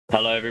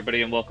Hello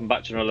everybody and welcome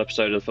back to another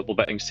episode of the football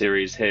betting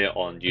series here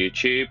on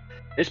YouTube.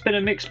 It's been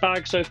a mixed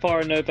bag so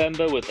far in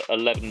November with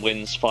 11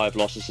 wins, 5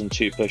 losses and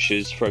 2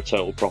 pushes for a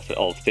total profit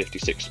of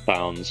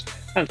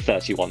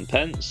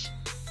 £56.31.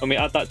 When we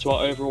add that to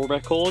our overall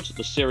record,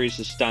 the series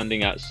is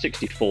standing at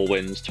 64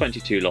 wins,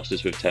 22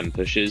 losses with 10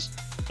 pushes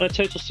and a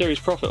total series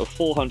profit of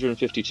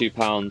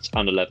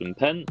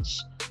 £452.11.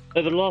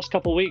 Over the last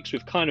couple of weeks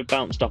we've kind of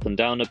bounced up and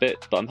down a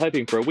bit, but I'm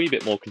hoping for a wee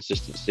bit more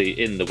consistency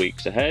in the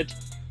weeks ahead.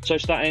 So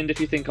to that end,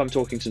 if you think I'm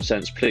talking some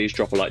sense, please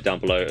drop a like down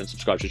below and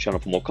subscribe to the channel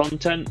for more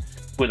content.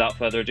 Without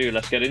further ado,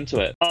 let's get into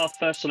it. Our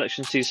first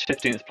selection sees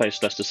 15th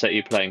place Leicester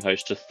City playing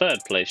host to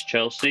 3rd place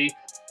Chelsea.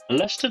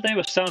 Leicester, they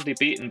were soundly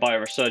beaten by a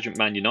resurgent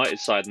Man United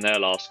side in their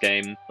last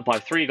game by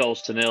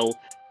 3-0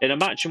 in a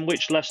match in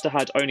which Leicester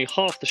had only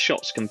half the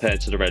shots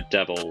compared to the Red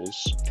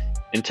Devils.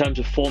 In terms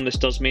of form, this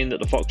does mean that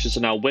the Foxes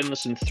are now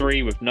winless in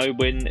 3 with no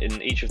win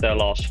in each of their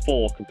last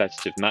 4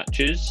 competitive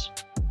matches.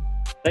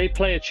 They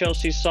play a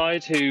Chelsea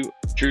side who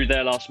drew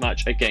their last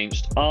match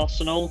against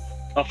Arsenal.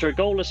 After a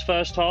goalless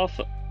first half,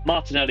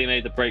 Martinelli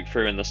made the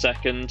breakthrough in the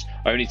second,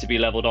 only to be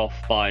levelled off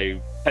by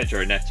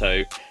Pedro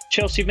Neto.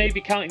 Chelsea may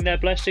be counting their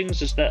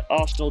blessings as that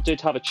Arsenal did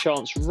have a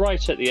chance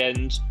right at the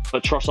end,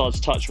 but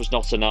Trossard's touch was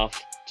not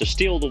enough to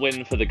steal the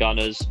win for the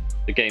Gunners,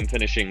 the game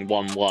finishing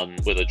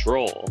 1-1 with a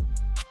draw.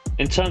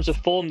 In terms of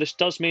form, this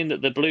does mean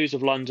that the Blues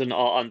of London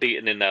are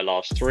unbeaten in their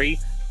last 3,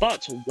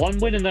 but 1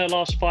 win in their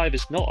last 5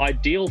 is not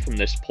ideal from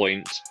this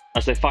point,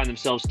 as they find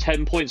themselves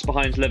 10 points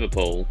behind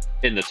Liverpool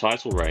in the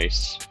title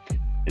race.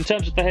 In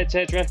terms of the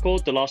head-to-head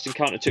record, the last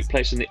encounter took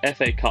place in the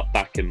FA Cup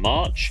back in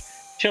March,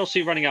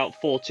 Chelsea running out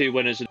 4-2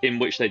 winners in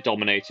which they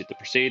dominated the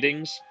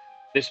proceedings.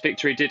 This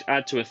victory did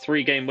add to a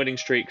 3-game winning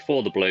streak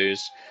for the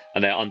Blues,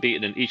 and they are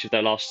unbeaten in each of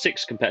their last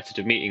 6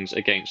 competitive meetings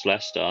against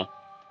Leicester.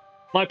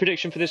 My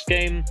prediction for this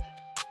game: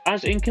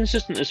 as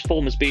inconsistent as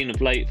form has been of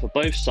late for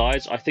both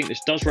sides, I think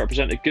this does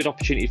represent a good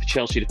opportunity for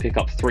Chelsea to pick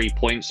up 3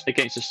 points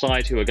against a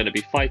side who are going to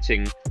be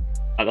fighting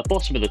at the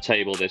bottom of the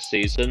table this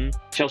season.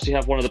 Chelsea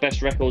have one of the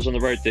best records on the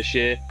road this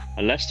year,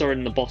 and Leicester are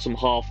in the bottom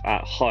half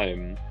at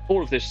home.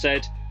 All of this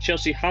said,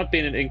 Chelsea have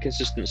been an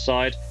inconsistent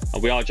side,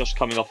 and we are just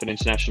coming off an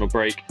international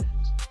break,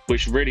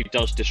 which really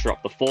does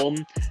disrupt the form.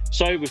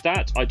 So with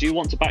that, I do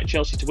want to back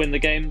Chelsea to win the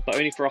game, but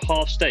only for a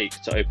half stake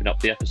to open up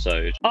the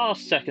episode. Our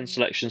second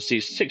selection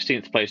sees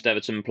 16th placed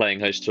Everton playing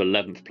host to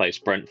 11th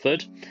placed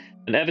Brentford.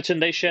 And Everton,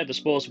 they shared the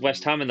spoils of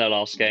West Ham in their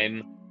last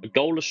game. A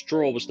goalless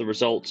draw was the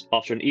result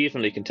after an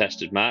evenly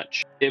contested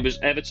match. It was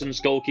Everton's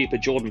goalkeeper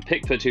Jordan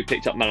Pickford who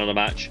picked up man of the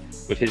match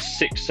with his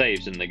 6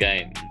 saves in the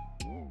game.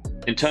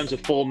 In terms of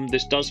form,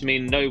 this does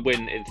mean no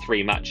win in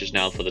 3 matches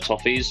now for the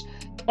Toffees,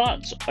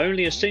 but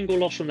only a single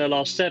loss from their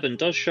last 7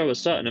 does show a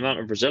certain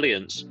amount of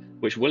resilience,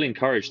 which will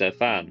encourage their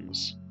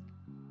fans.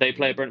 They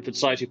play a Brentford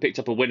side who picked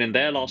up a win in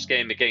their last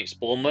game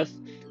against Bournemouth.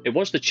 It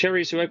was the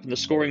Cherries who opened the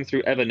scoring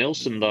through Evan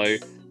Nilsson though,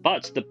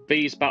 but the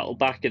Bees battled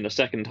back in the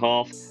second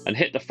half and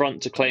hit the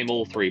front to claim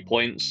all 3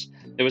 points.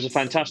 It was a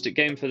fantastic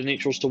game for the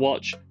neutrals to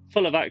watch,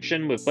 full of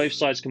action with both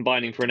sides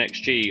combining for an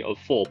XG of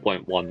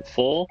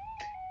 4.14.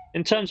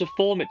 In terms of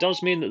form, it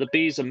does mean that the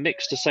Bees are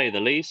mixed to say the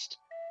least.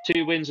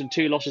 2 wins and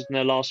 2 losses in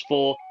their last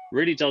 4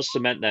 really does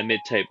cement their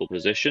mid-table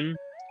position.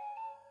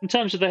 In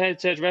terms of the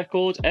head-to-head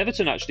record,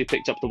 Everton actually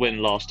picked up the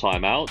win last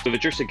time out, with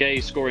Idrissa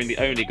Gueye scoring the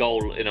only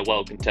goal in a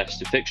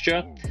well-contested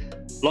fixture.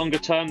 Longer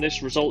term,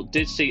 this result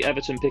did see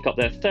Everton pick up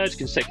their 3rd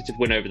consecutive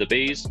win over the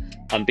Bees,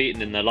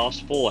 unbeaten in their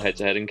last 4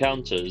 head-to-head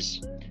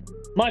encounters.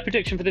 My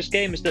prediction for this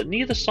game is that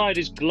neither side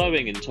is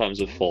glowing in terms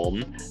of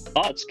form,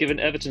 but given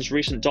Everton's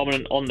recent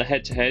dominance on the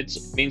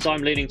head-to-heads means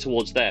I'm leaning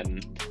towards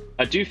them.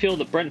 I do feel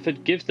that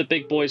Brentford give the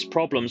big boys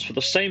problems for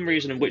the same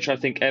reason in which I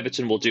think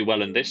Everton will do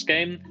well in this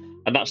game,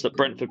 and that's that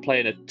Brentford play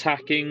an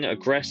attacking,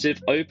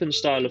 aggressive, open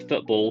style of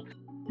football,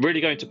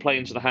 really going to play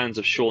into the hands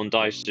of Sean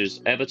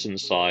Dyche's Everton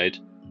side,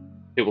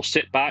 who will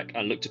sit back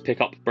and look to pick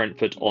up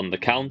Brentford on the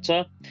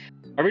counter.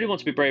 I really want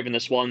to be brave in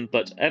this one,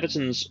 but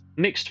Everton's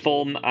mixed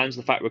form and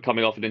the fact we're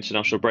coming off an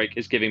international break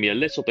is giving me a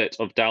little bit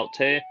of doubt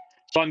here.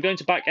 So I'm going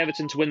to back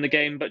Everton to win the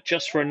game, but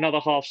just for another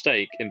half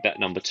stake in bet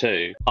number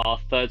 2. Our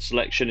third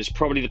selection is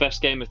probably the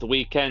best game of the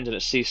weekend, and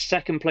it sees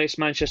 2nd place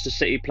Manchester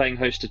City playing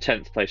host to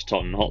 10th place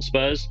Tottenham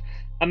Hotspurs.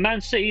 And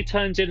Man City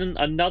turns in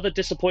another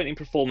disappointing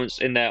performance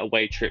in their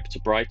away trip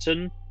to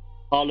Brighton.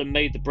 Haaland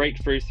made the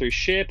breakthrough through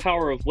sheer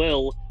power of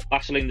will,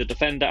 battling the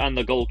defender and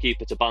the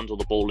goalkeeper to bundle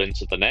the ball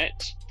into the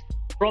net.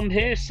 From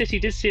here, City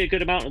did see a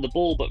good amount of the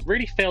ball, but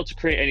really failed to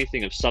create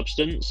anything of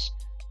substance.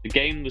 The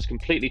game was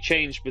completely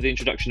changed with the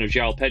introduction of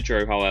João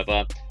Pedro,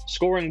 however,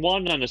 scoring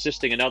 1 and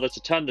assisting another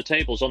to turn the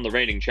tables on the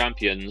reigning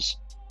champions.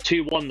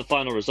 2-1 the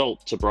final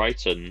result to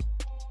Brighton.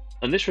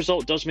 And this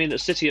result does mean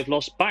that City have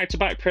lost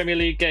back-to-back Premier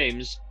League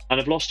games and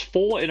have lost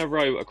 4 in a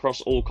row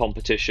across all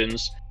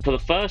competitions for the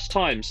first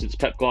time since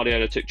Pep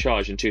Guardiola took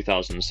charge in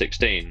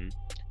 2016.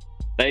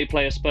 They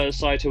play a Spurs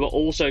side who are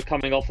also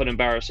coming off an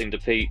embarrassing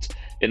defeat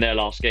in their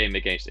last game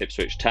against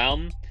Ipswich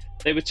Town.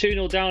 They were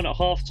 2-0 down at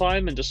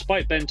half-time, and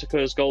despite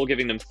Bentancur's goal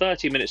giving them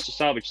 30 minutes to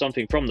salvage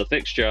something from the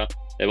fixture,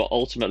 They were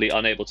ultimately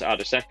unable to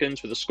add a second,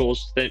 with the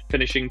scores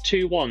finishing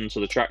 2-1 to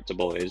the Tractor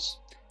Boys.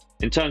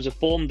 In terms of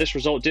form, this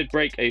result did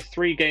break a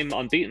 3-game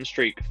unbeaten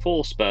streak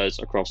for Spurs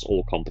across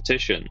all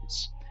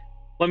competitions.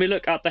 When we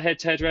look at the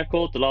head-to-head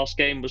record, the last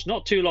game was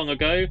not too long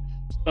ago.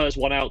 Spurs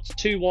won out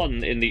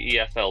 2-1 in the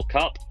EFL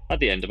Cup at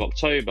the end of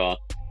October.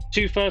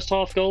 2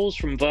 first-half goals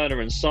from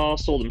Werner and Sarr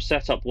saw them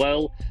set up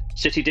well.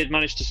 City did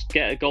manage to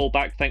get a goal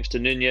back thanks to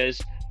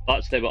Nunez,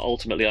 but they were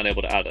ultimately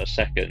unable to add a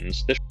second.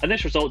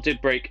 This result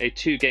did break a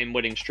 2-game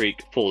winning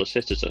streak for the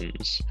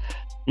Citizens.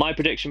 My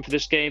prediction for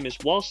this game is,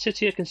 whilst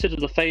City are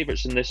considered the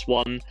favourites in this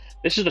one,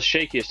 this is the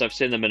shakiest I've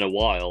seen them in a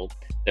while.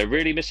 They're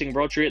really missing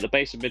Rodri at the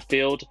base of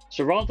midfield,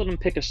 so rather than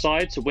pick a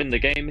side to win the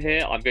game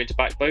here, I'm going to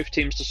back both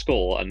teams to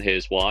score, and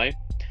here's why.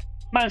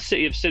 Man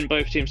City have seen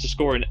both teams to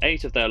score in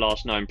 8 of their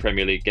last 9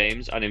 Premier League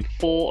games and in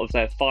 4 of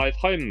their 5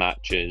 home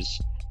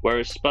matches,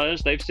 whereas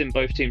Spurs, they've seen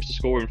both teams to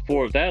score in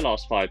 4 of their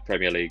last 5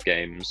 Premier League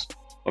games.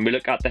 When we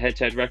look at the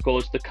head-to-head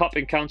records, the Cup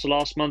encounter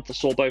last month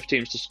saw both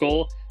teams to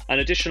score, and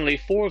additionally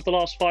 4 of the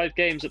last 5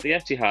 games at the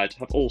Etihad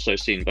have also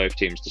seen both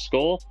teams to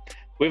score.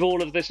 With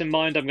all of this in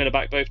mind, I'm going to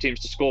back both teams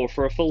to score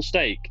for a full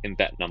stake in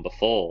bet number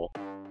 4.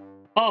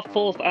 Our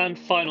fourth and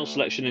final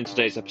selection in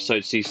today's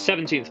episode sees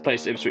 17th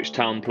place Ipswich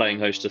Town playing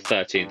host to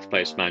 13th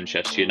place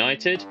Manchester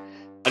United.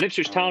 And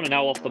Ipswich Town are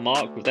now off the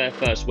mark with their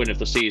first win of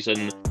the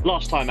season,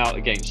 last time out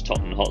against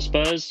Tottenham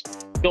Hotspurs.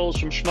 Goals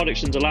from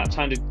Schmodix and Delat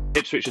handed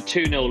Ipswich a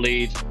 2-0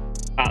 lead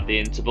at the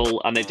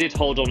interval, and they did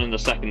hold on in the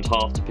second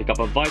half to pick up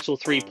a vital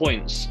 3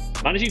 points,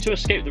 managing to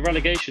escape the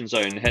relegation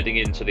zone heading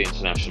into the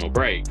international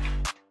break.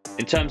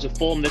 In terms of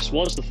form, this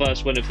was the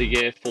first win of the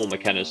year for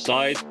McKenna's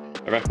side.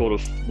 A record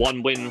of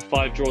 1 win,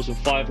 5 draws and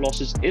 5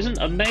 losses isn't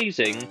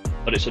amazing,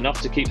 but it's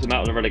enough to keep them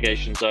out of the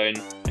relegation zone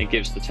and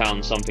gives the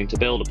town something to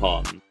build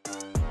upon.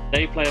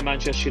 They play a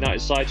Manchester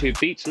United side who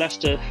beat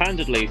Leicester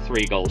handedly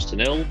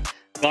 3-0.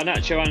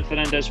 Garnacho and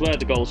Fernandez were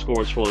the goal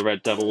scorers for the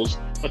Red Devils,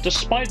 but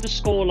despite the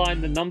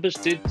scoreline, the numbers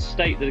did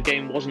state that the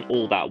game wasn't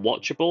all that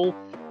watchable,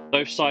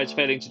 both sides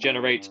failing to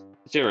generate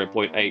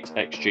 0.8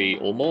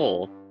 XG or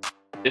more.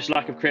 This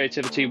lack of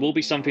creativity will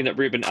be something that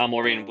Ruben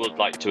Amorim would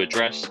like to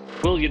address.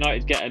 Will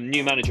United get a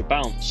new manager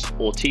bounce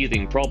or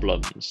teething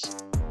problems?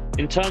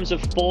 In terms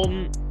of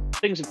form,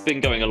 things have been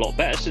going a lot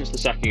better since the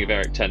sacking of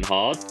Erik ten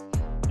Hag.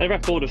 A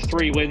record of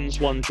 3 wins,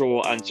 1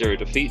 draw and 0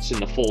 defeats in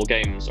the 4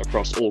 games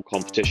across all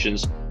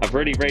competitions have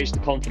really raised the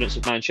confidence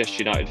of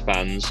Manchester United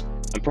fans,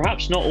 and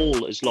perhaps not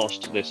all is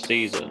lost this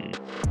season.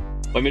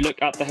 When we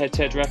look at the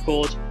head-to-head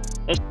record,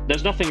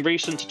 there's nothing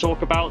recent to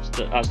talk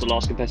about, as the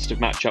last competitive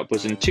matchup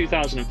was in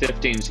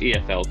 2015's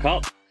EFL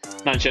Cup.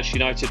 Manchester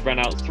United ran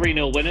out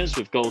 3-0 winners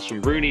with goals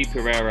from Rooney,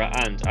 Pereira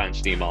and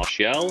Anthony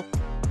Martial.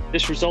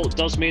 This result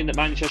does mean that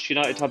Manchester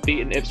United have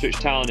beaten Ipswich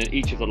Town in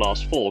each of the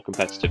last 4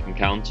 competitive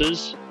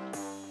encounters.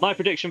 My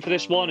prediction for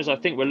this one is I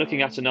think we're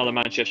looking at another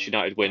Manchester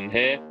United win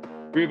here.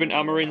 Ruben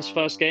Amorim's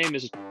first game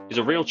is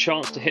a real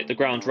chance to hit the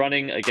ground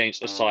running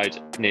against a side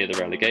near the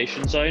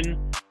relegation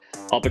zone.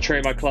 I'll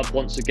betray my club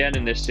once again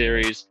in this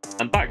series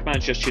and back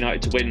Manchester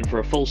United to win for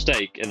a full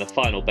stake in the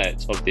final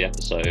bet of the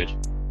episode.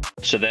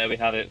 So there we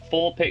have it,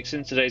 4 picks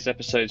in today's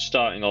episode,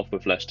 starting off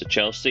with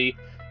Leicester-Chelsea.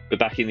 We're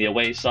backing the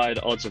away side,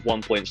 odds of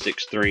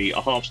 1.63,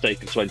 a half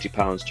stake of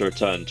 £20 to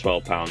return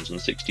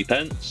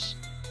 £12.60.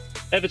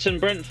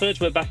 Everton-Brentford,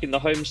 we're backing the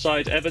home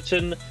side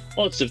Everton,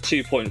 odds of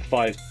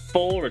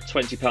 2.54, a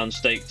 £20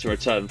 stake to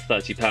return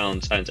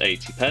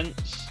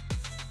 £30.80.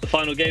 The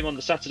final game on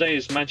the Saturday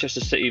is Manchester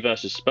City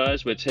versus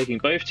Spurs. We're taking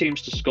both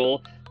teams to score.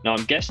 Now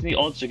I'm guessing the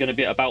odds are going to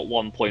be at about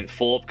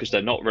 1.4 because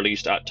they're not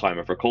released at time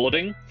of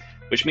recording,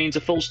 which means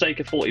a full stake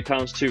of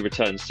 £40 to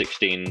return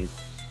 £16.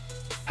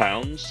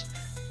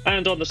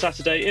 And on the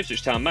Saturday,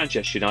 Ipswich Town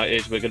Manchester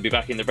United, we're going to be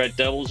backing the Red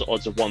Devils,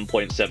 odds of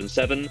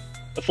 1.77,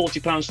 a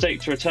 £40 stake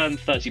to return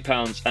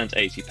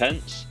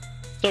 £30.80.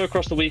 So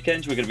across the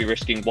weekend, we're going to be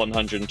risking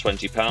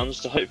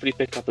 £120 to hopefully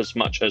pick up as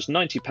much as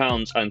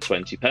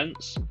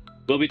 £90.20.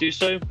 Will we do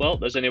so? Well,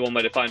 there's only one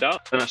way to find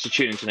out, and that's to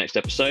tune into the next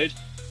episode.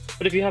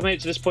 But if you have made it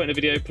to this point in the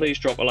video, please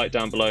drop a like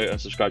down below and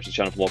subscribe to the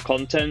channel for more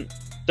content.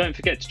 Don't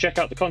forget to check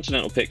out the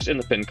continental picks in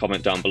the pinned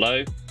comment down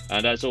below.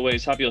 And as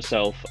always, have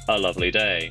yourself a lovely day.